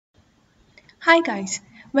Hi guys,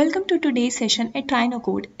 welcome to today's session at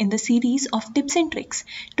TryNoCode in the series of tips and tricks.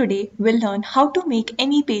 Today we'll learn how to make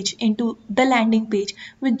any page into the landing page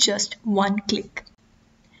with just one click.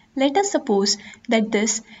 Let us suppose that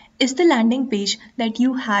this is the landing page that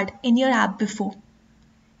you had in your app before.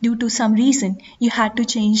 Due to some reason, you had to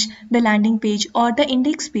change the landing page or the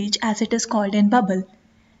index page as it is called in Bubble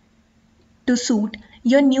to suit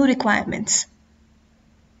your new requirements.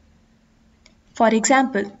 For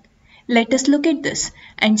example, let us look at this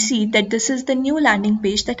and see that this is the new landing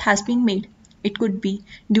page that has been made. It could be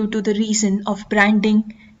due to the reason of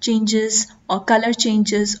branding changes or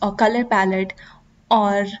color palette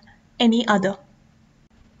or any other.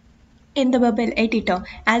 In the Bubble editor,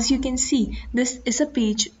 as you can see, this is a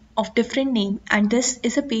page of different name and this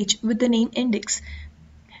is a page with the name index.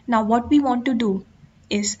 Now what we want to do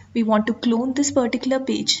is we want to clone this particular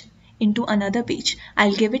page into another page.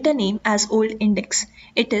 I'll give it a name as old index.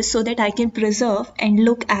 It is so that I can preserve and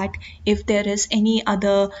look at if there is any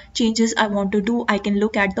other changes I want to do, I can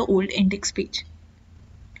look at the old index page.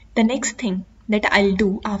 The next thing that I'll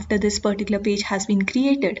do after this particular page has been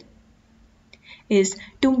created is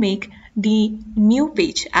to make the new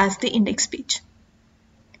page as the index page.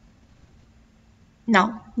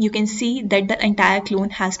 Now you can see that the entire clone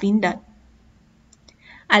has been done.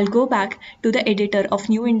 I'll go back to the editor of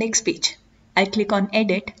new index page. I'll click on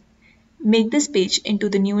edit, make this page into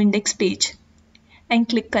the new index page and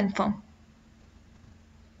click confirm.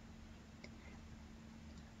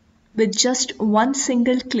 With just one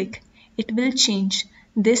single click, it will change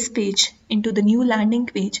this page into the new landing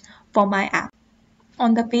page for my app.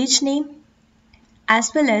 On the page name,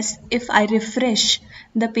 as well as if I refresh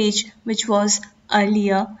the page which was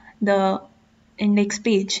earlier the index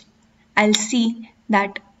page, I'll see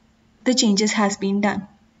that the changes has been done.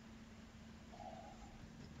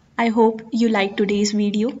 I hope you liked today's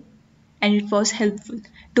video and it was helpful.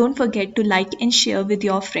 Don't forget to like and share with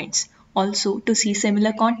your friends. Also, to see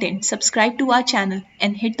similar content, subscribe to our channel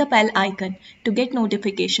and hit the bell icon to get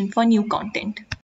notification for new content.